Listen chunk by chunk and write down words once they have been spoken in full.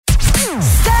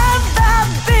Stav,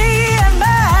 Abby and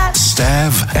Matt.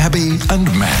 Stav, Abby and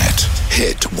Matt.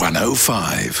 Hit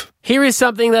 105. Here is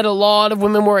something that a lot of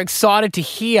women were excited to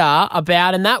hear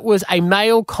about, and that was a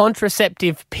male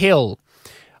contraceptive pill.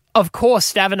 Of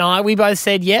course, Stav and I, we both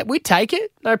said, yeah, we'd take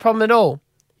it. No problem at all.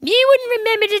 You wouldn't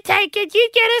remember to take it.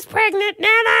 You'd get us pregnant.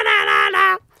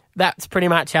 No. That's pretty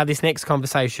much how this next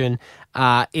conversation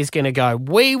is going to go.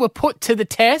 We were put to the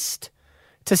test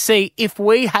to see if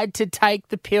we had to take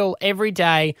the pill every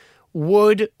day,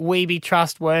 would we be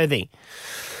trustworthy?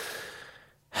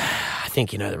 I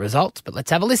think you know the results, but let's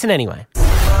have a listen anyway. A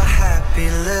happy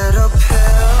little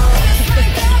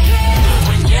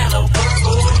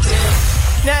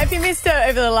Now, if you missed it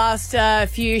over the last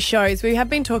few shows, we have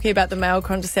been talking about the male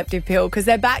contraceptive pill because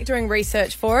they're back doing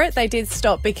research for it. They did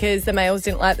stop because the males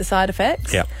didn't like the side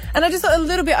effects. Yeah. And I just thought a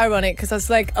little bit ironic because I was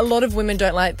like, a lot of women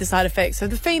don't like the side effects of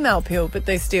the female pill, but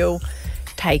they still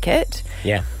take it.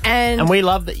 Yeah. And we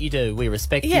love that you do. We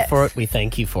respect you for it. We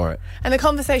thank you for it. And the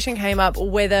conversation came up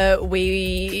whether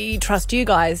we trust you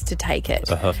guys to take it.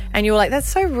 And you were like, that's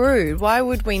so rude. Why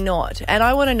would we not? And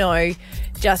I want to know,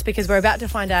 just because we're about to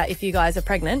find out if you guys are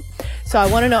pregnant. So I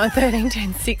want to know on 13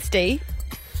 10 60,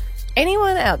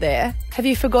 anyone out there, have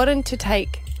you forgotten to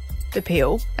take the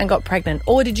pill and got pregnant?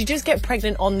 Or did you just get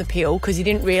pregnant on the pill because you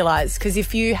didn't realise? Because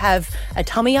if you have a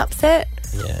tummy upset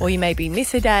or you maybe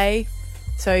miss a day,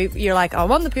 so you're like,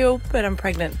 I'm on the pill, but I'm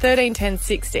pregnant. 13 10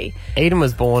 60. Eden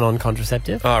was born on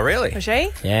contraceptive. Oh, really? Was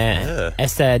she? Yeah.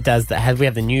 Esther does that. We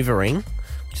have the Nuva ring,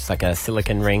 which is like a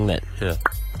silicone ring that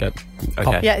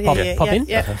pop in.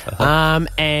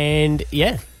 And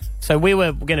yeah, so we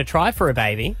were going to try for a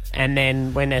baby, and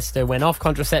then when Esther went off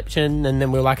contraception, and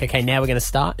then we were like, okay, now we're going to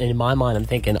start. And in my mind, I'm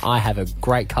thinking, I have a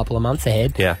great couple of months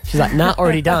ahead. Yeah. She's like, nah,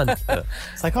 already done.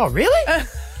 It's like, oh, really?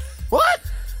 What?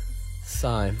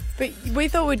 So. But we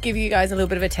thought we'd give you guys a little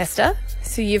bit of a tester.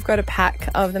 So you've got a pack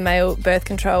of the male birth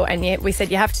control, and yet we said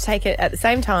you have to take it at the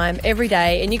same time every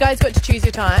day, and you guys got to choose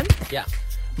your time. Yeah.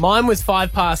 Mine was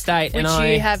 8:05, which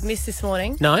you have missed this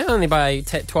morning. No, only by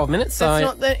 12 minutes.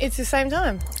 So it's the same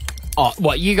time. Oh,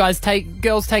 what, you guys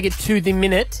girls take it to the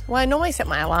minute? Well, I normally set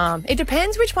my alarm. It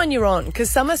depends which one you're on, because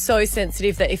some are so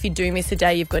sensitive that if you do miss a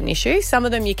day, you've got an issue. Some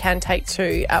of them you can take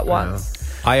two at once.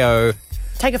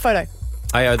 Take a photo.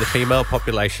 I owe the female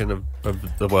population of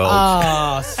the world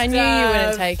I knew you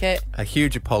wouldn't take it. a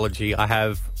huge apology. I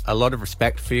have a lot of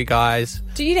respect for you guys.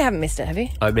 You haven't missed it, have you?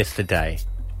 I missed a day.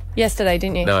 Yesterday,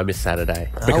 didn't you? No, I missed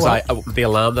Saturday. Because the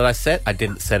alarm that I set, I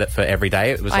didn't set it for every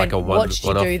day. It was like a one-off alarm. I watched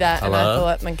you do that, and I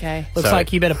thought, okay. Looks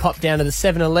like you better pop down to the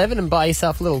 7-Eleven and buy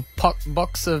yourself a little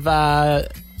box of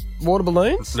water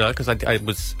balloons. No, because I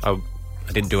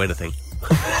didn't do anything.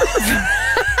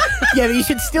 Yeah, but you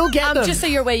should still get them. Just so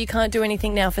you're aware, you can't do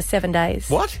anything now for 7 days.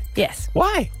 What? Yes.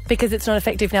 Why? Because it's not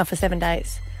effective now for 7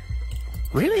 days.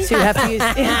 Really? So you have to use...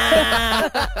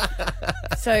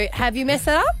 So have you messed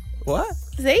that up? What?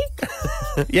 See?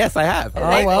 Yes, I have. Oh,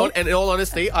 well. And in all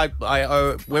honesty, I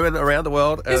owe women around the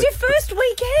world... It was your first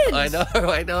weekend. I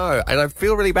know. And I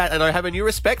feel really bad. And I have a new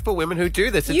respect for women who do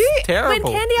this. It's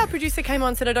terrible. When Candy, our producer, came on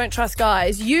and said, I don't trust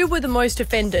guys, you were the most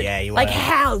offended. Yeah, you were. Like,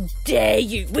 how dare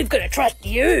you? We've got to trust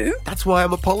you. That's why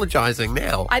I'm apologising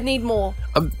now. I need more.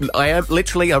 I'm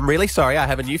really sorry. I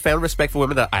have a newfound respect for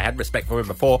women. I had respect for women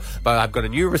before, but I've got a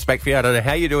new respect for you. I don't know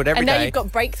how you do it every day. And now you've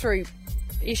got breakthrough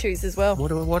issues as well. What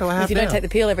do I have If you don't take the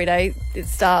pill every day, it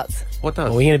starts. What does?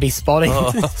 Well, we're going to be spotting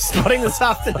this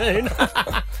afternoon.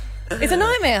 It's a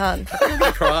nightmare, hun. I'm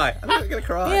going to cry. I'm going to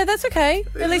cry. Yeah, that's okay.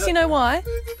 At least you know why.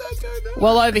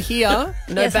 Well, over here,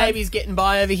 no Yes, babies getting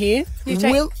by over here.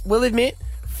 We'll admit,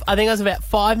 I think I was about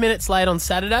 5 minutes late on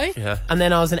Saturday. Yeah. And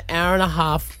then I was an hour and a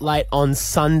half late on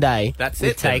Sunday. That's with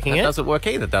it. Taking That it. doesn't work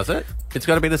either, does it? It's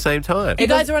got to be the same time. You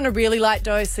guys are on a really light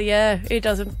dose, so yeah, it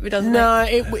doesn't. No,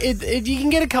 you can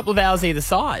get a couple of hours either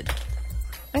side.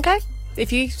 Okay.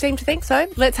 If you seem to think so,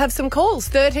 let's have some calls.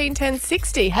 13 10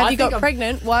 60. Have you got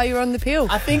pregnant while you're on the pill?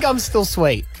 I think I'm still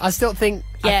sweet. I still think.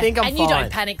 Yeah, I think I'm and fine. you don't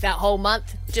panic that whole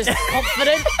month. Just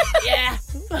confident. Yeah.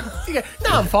 You go,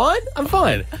 no, I'm fine. I'm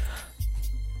fine.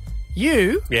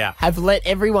 You have let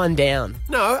everyone down.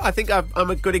 No, I think I'm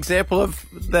a good example of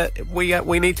that.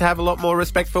 We need to have a lot more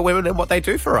respect for women and what they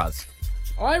do for us.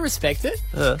 I respect it.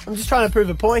 I'm just trying to prove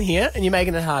a point here, and you're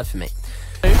making it hard for me.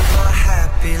 A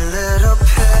happy little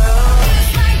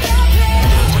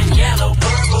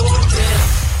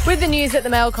With the news that the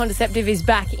male contraceptive is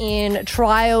back in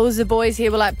trials, the boys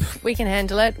here were like, we can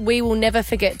handle it. We will never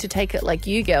forget to take it like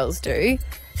you girls do.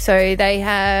 So they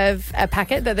have a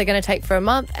packet that they're going to take for a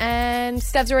month, and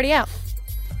Stav's already out.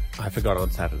 I forgot on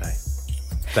Saturday.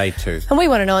 Day 2. And we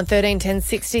want to know on 13 10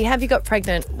 60, have you got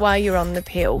pregnant while you're on the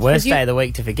pill? 'Cause Worst you- day of the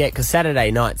week to forget, because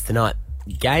Saturday night's the night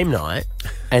game night,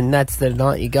 and that's the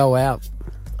night you go out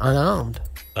unarmed.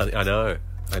 I know.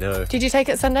 Did you take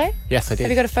it Sunday? Yes, I did.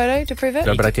 Have you got a photo to prove it?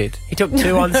 No, but I did. He took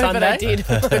 2 on Sunday. But I did.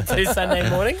 2 Sunday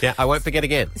morning. Yeah, I won't forget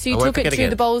again. So you I won't took it forget to again.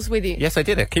 the bowls with you? Yes, I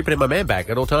did. I keep it in my man bag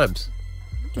at all times.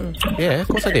 Yeah, of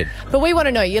course I did. But we want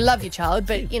to know, you love your child,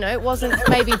 but, it wasn't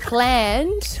maybe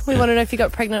planned. We want to know if you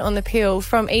got pregnant on the pill.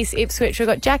 From East Ipswich, we've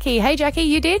got Jackie. Hey, Jackie,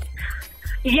 you did?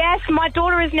 Yes, my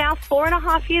daughter is now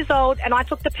 4.5 years old, and I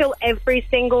took the pill every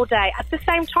single day at the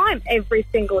same time, every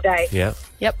single day. Yeah.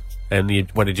 Yep. And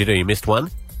what did you do? You missed one?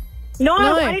 No,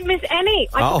 No. I didn't miss any.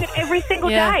 I took it every single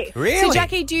day. Really? So,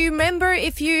 Jackie, do you remember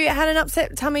if you had an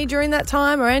upset tummy during that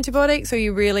time or antibiotics, or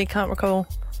you really can't recall?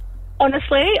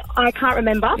 Honestly, I can't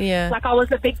remember. Yeah. Like, I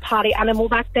was a big party animal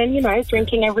back then,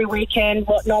 drinking every weekend,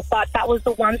 whatnot. But that was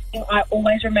the one thing I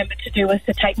always remembered to do, was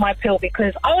to take my pill,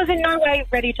 because I was in no way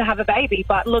ready to have a baby.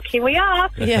 But look, here we are.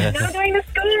 Yeah. Now doing the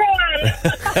school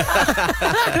run.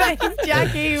 Thanks,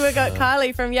 Jackie. We've got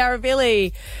Kylie from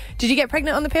Yarrabilly. Did you get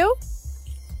pregnant on the pill?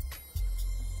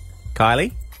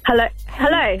 Kylie? Hello.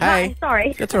 Hi, Hey.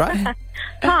 sorry. That's all right.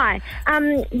 Hi.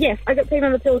 Yes, I got pregnant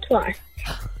on the pill twice.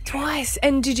 Twice.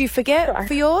 And did you forget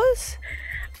for yours?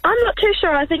 I'm not too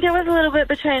sure. I think it was a little bit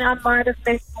between. I might have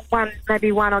missed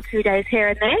maybe 1 or 2 days here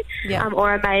and there, Yeah.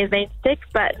 or I may have been sick.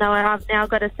 But no, I've now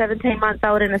got a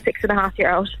 17-month-old and a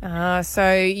 6.5-year-old.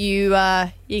 So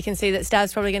you can see that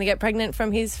Stav's probably going to get pregnant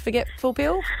from his forgetful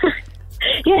pill.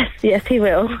 Yes, he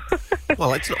will.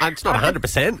 Well, it's not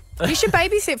 100%. You should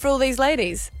babysit for all these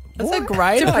ladies. That's a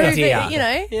great To prove idea.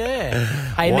 that, Yeah.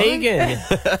 Hey, What? Megan,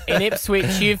 in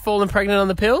Ipswich, you've fallen pregnant on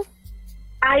the pill?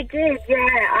 I did, yeah.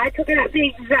 I took it at the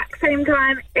exact same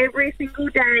time every single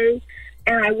day,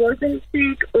 and I wasn't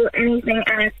sick or anything,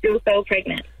 and I still fell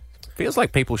pregnant. Feels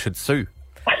like people should sue.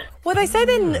 Well, they say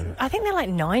then, I think they're like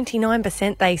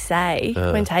 99% they say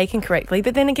when taken correctly,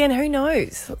 but then again, who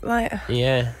knows? Like,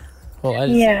 Yeah. Well,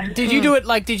 Yeah. Did you do it,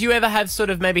 did you ever have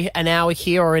sort of maybe an hour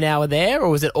here or an hour there, or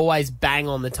was it always bang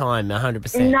on the time,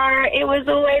 100%? No, it was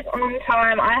always on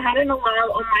time. I had an alarm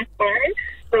on my phone,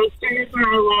 so as soon as my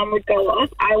alarm would go off,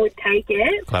 I would take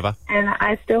it. Clever. And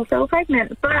I still fell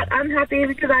pregnant. But I'm happy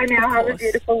because I now have a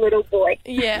beautiful little boy.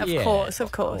 yeah, of course. So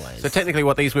technically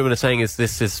what these women are saying is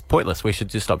this is pointless. We should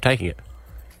just stop taking it.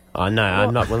 Oh, no,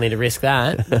 I'm not willing to risk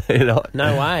that. You know?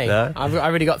 No way. No? I've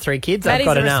already got 3 kids. Maddie's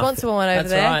I've got the enough. responsible one over That's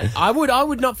there. right. I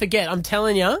would not forget. I'm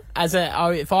telling you,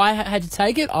 if I had to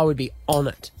take it, I would be on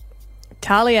it.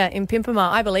 Talia in Pimpama,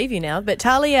 I believe you now, but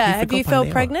Talia, have you forgot my felt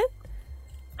name. pregnant?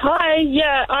 Hi,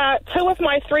 yeah. 2 of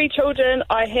my 3 children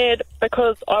I had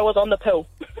because I was on the pill.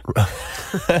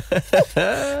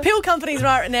 Pill companies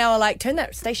right now are like, turn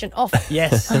that station off.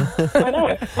 Yes. I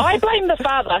know. I blame the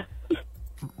father.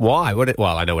 Why?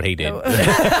 Well, I know what he did.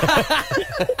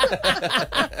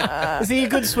 Is he a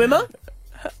good swimmer?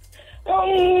 Yeah,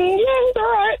 he's all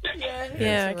right.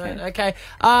 Yeah, okay.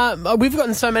 Okay. We've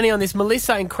gotten so many on this.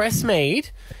 Melissa in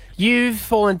Crestmead, you've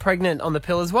fallen pregnant on the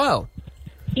pill as well.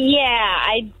 Yeah,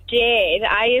 I did.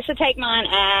 I used to take mine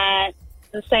at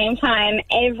the same time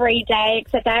every day,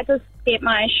 except I had to skip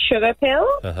my sugar pill.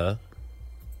 Uh-huh.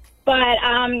 But,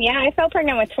 yeah, I fell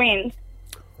pregnant with twins.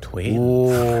 Twins.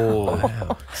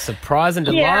 Wow. Surprise and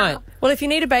delight. Yeah. Well, if you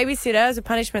need a babysitter as a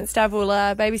punishment, Stav will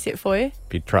babysit for you.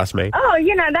 If you trust me. Oh,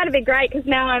 that'd be great, because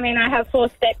now, I have 4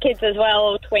 stepkids as well,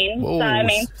 or twins. Ooh,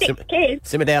 So, 6 kids.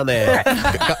 Simmer down there.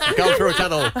 Go through a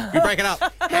tunnel. You break it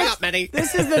up. Hang up, Matty.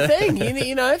 This is the thing.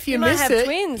 You know, if you, might miss have it,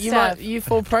 twins, you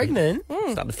fall pregnant.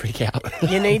 Starting to freak out.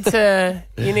 You need to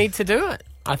do it,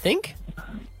 I think.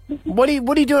 What are you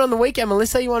doing on the weekend,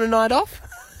 Melissa? You want a night off?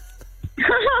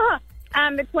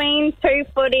 Between 2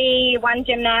 footy, 1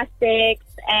 gymnastics,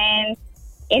 and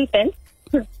infants.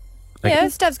 Yeah,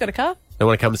 Stav's got a car. They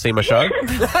want to come and see my show?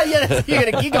 Yeah, you got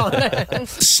a gig on.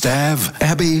 Stav,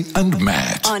 Abby, and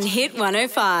Matt. On Hit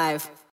 105.